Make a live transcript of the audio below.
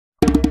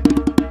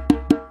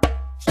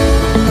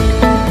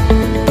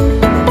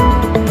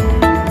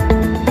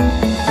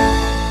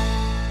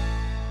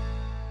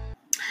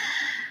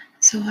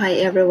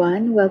Hi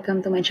everyone,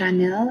 welcome to my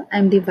channel.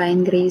 I'm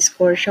Divine Grace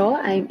Corsho.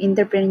 I'm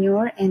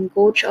entrepreneur and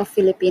coach of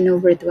Filipino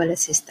virtual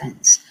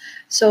assistants.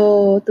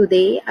 So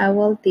today I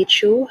will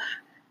teach you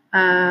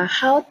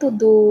how to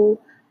do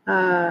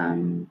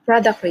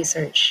product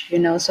research.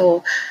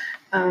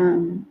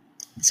 Um,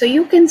 so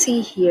you can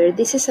see here.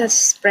 This is a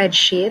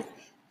spreadsheet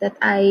that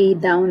I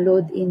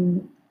download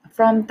in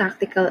from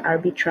Tactical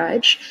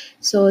Arbitrage.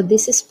 So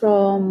this is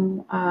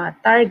from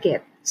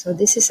Target. So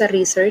this is a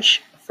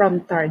research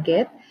from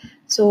Target.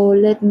 So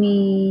let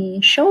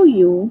me show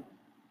you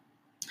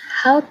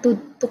how to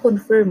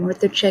confirm or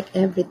to check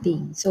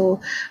everything.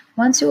 So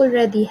once you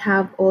already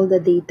have all the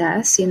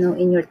data,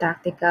 in your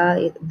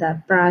tactical,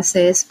 the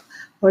process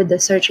or the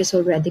search is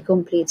already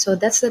complete. So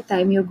that's the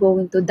time you're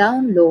going to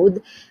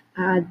download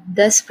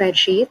the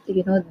spreadsheet,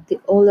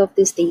 all of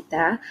this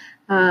data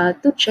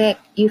to check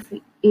if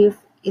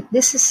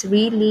this is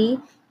really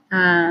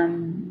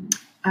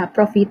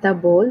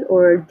profitable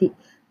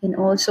and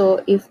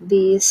also if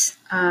these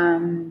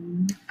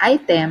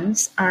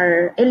items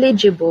are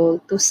eligible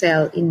to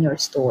sell in your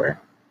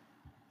store.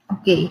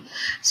 Okay,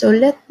 so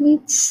let me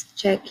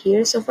check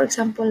here. So for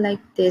example, like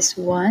this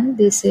one,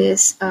 this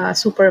is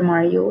Super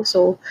Mario.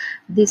 So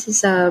this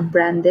is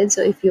branded.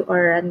 So if you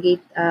are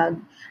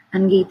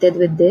ungated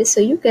with this,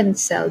 so you can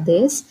sell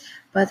this.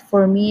 But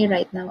for me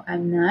right now,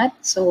 I'm not.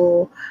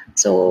 So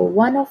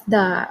one of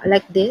the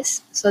like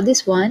this. So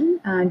this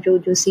one,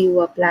 Jojo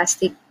Siwa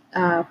plastic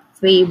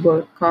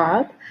Faber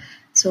cup.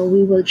 So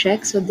we will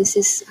check. So this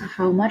is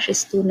how much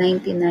is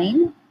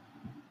 2.99.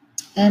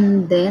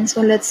 And then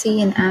so let's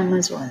see in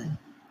Amazon.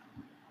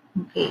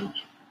 Okay.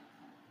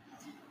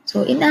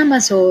 So in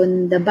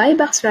Amazon, the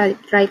buybacks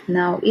right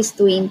now is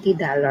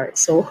 $20.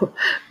 So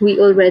we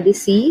already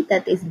see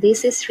that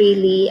this is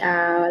really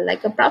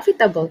like a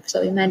profitable.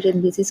 So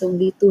imagine this is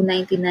only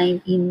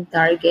 $2.99 in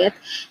Target,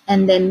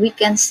 and then we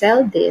can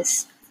sell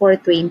this for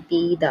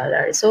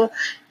 $20. So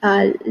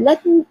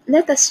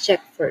let us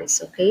check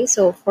first. Okay.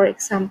 So for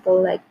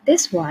example, like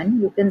this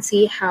one, you can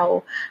see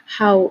how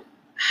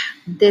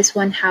this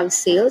one have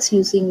sales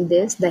using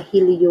the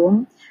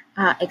helium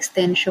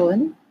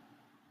extension.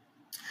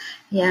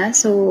 Yeah,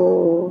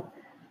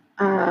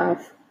 uh,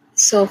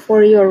 so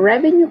for your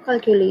revenue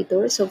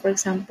calculator, so for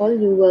example,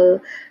 you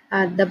will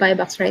the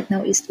buybacks right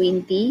now is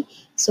 20.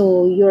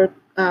 So your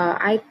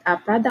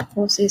product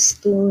cost is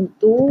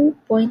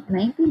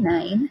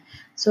 2.99.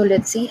 So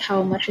let's see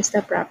how much is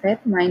the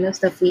profit minus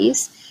the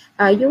fees.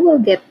 You will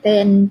get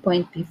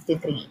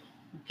 10.53.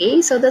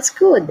 Okay, so that's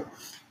good.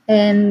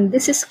 And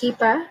this is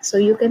Kipa. So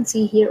you can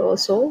see here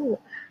also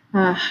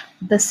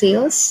the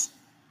sales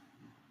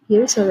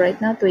here. So right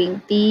now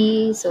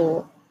 20.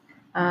 So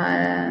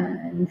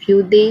in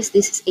few days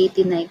this is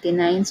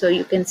 18.99. So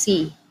you can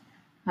see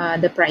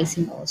the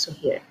pricing also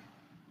here.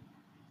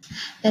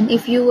 And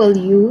if you will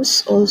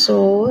use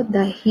also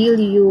the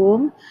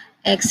helium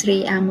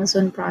x-ray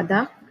Amazon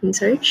product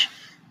research,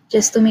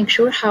 just to make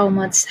sure how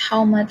much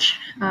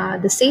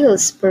the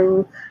sales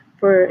per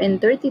in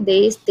 30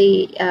 days,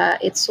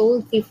 it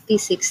sold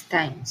 56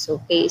 times.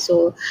 Okay,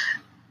 so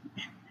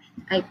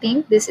I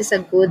think this is a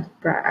good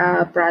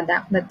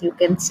product that you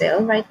can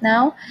sell right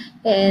now.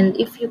 And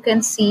if you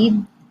can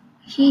see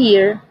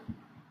here,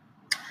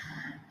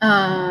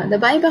 the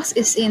buybacks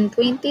is in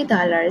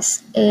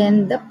 $20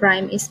 and the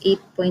prime is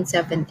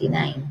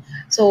 8.79.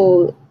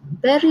 So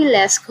very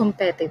less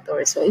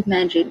competitor. So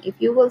imagine if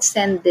you will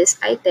send this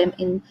item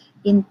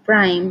in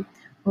prime,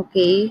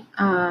 okay,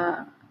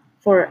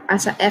 for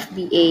as a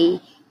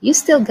FBA, you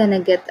still gonna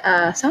get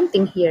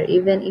something here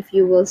even if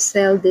you will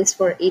sell this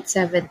for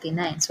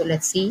 8.79. So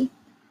let's see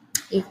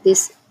if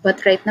this,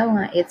 but right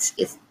now it's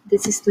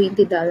this is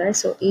 $20,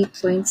 so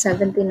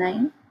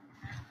 8.79,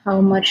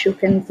 how much you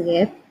can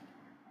get.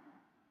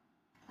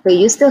 Okay,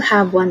 you still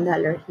have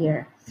 $1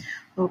 here.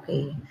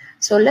 Okay,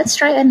 so let's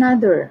try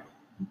another.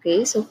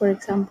 Okay, so for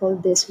example,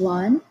 this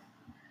one.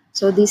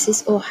 So this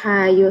is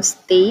Ohio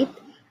State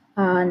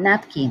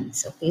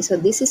napkins. Okay, so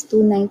this is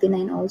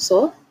 $2.99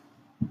 also.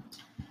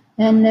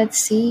 And let's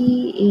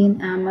see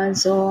in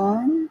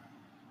Amazon.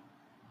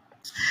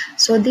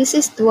 So this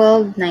is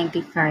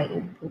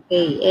 $12.95.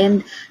 Okay,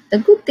 and the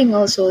good thing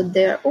also,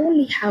 they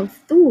only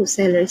have two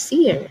sellers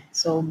here.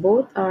 So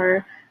both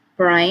are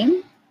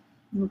Prime.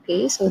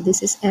 Okay, so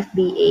this is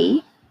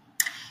FBA.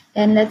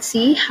 And let's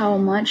see how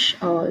much,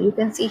 you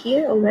can see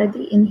here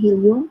already in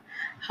helium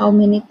how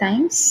many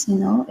times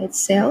it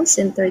sells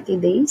in 30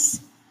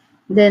 days.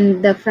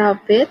 Then the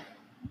profit,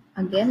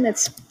 again,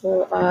 let's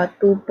for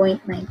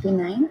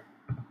 2.99.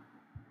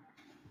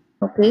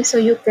 Okay, so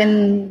you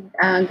can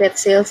get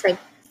sales like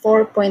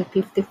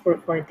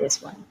 4.54 for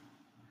this one.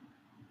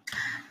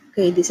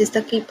 Okay, this is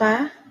the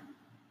Kipa.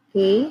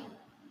 Okay,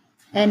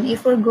 and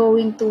if we're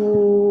going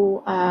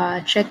to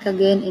check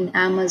again in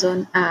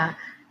Amazon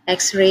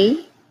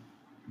X-ray,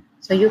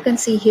 so you can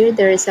see here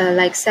there is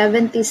like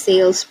 70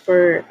 sales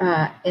per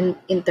in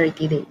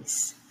 30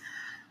 days.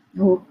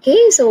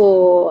 Okay,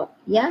 so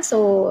yeah,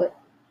 so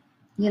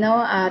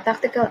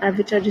tactical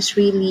arbitrage is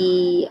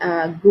really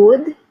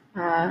good.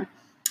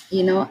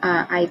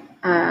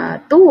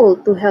 tool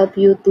to help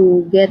you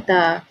to get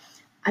a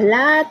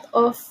lot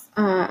of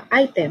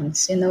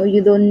items.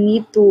 You don't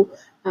need to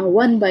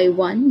one by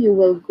one. You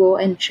will go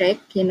and check,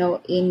 in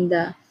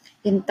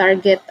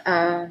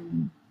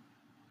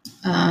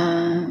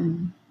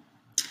um,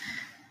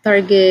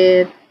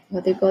 Target,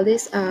 what do you call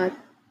this?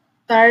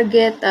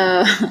 Target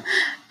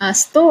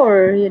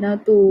store,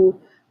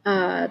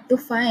 to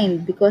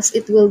find, because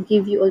it will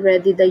give you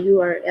already the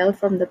URL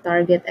from the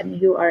Target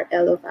and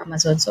URL of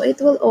Amazon. So it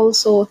will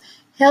also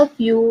help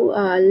you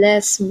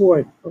less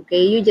work.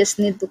 Okay, you just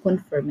need to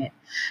confirm it.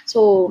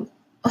 So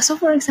also,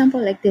 for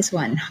example, like this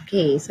one.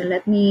 Okay, so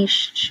let me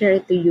share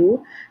it to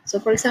you. So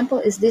for example,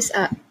 is this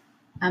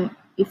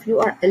if you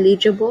are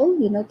eligible,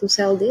 to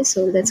sell this,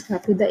 so let's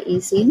copy the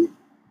eSIN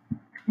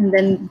and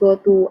then go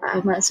to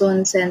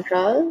Amazon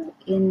Central,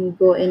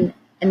 go in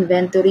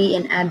inventory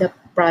and add a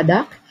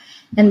product,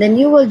 and then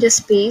you will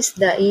just paste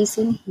the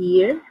eSIN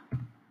here.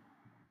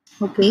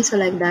 Okay, so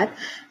like that.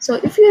 So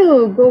if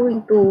you're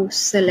going to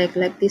select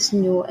like this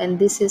new, and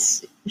this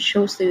is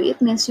shows to you,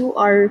 it means you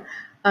are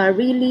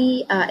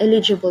really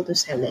eligible to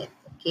sell it.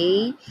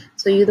 Okay,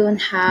 so you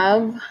don't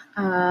have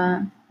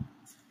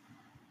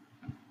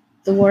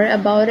to worry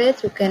about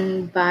it. You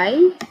can buy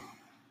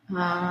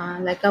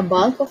like a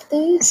bulk of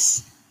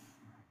this.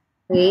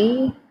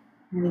 Okay,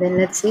 and then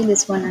let's see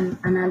this one and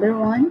another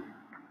one.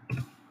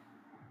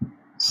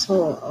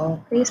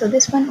 So okay, so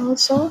this one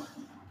also,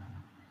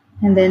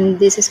 and then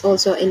this is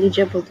also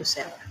eligible to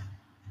sell.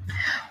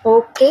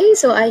 Okay,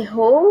 so I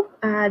hope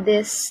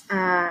this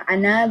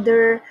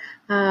another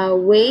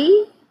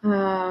way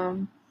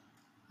to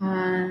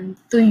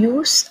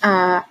use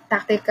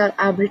tactical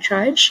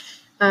arbitrage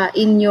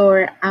in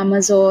your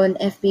Amazon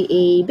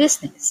FBA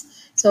business.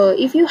 So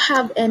if you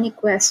have any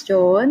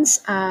questions,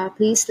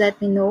 please let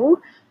me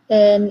know.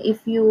 And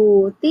if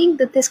you think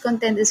that this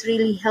content is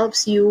really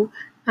helps you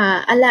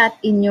a lot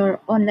in your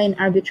online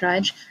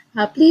arbitrage,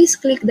 please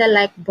click the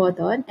like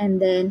button.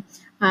 And then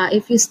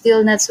if you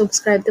still not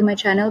subscribed to my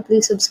channel,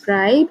 please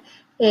subscribe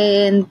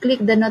and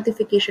click the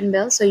notification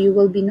bell so you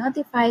will be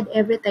notified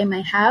every time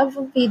I have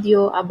a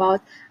video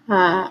about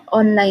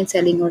online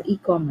selling or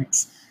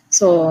e-commerce.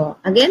 So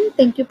again,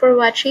 thank you for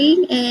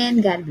watching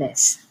and God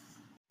bless.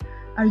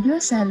 Are you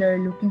a seller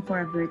looking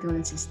for a virtual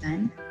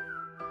assistant?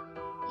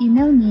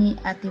 Email me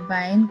at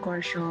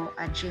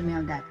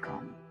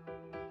divinecorsho@gmail.com.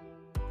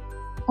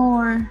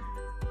 Or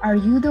are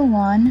you the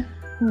one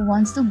who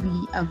wants to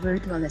be a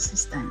virtual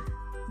assistant?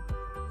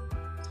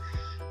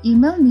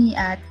 Email me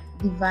at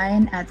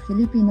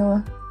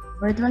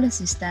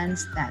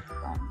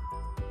divine@filipinovirtualassistants.com.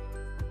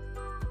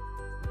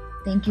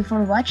 Thank you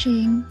for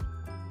watching.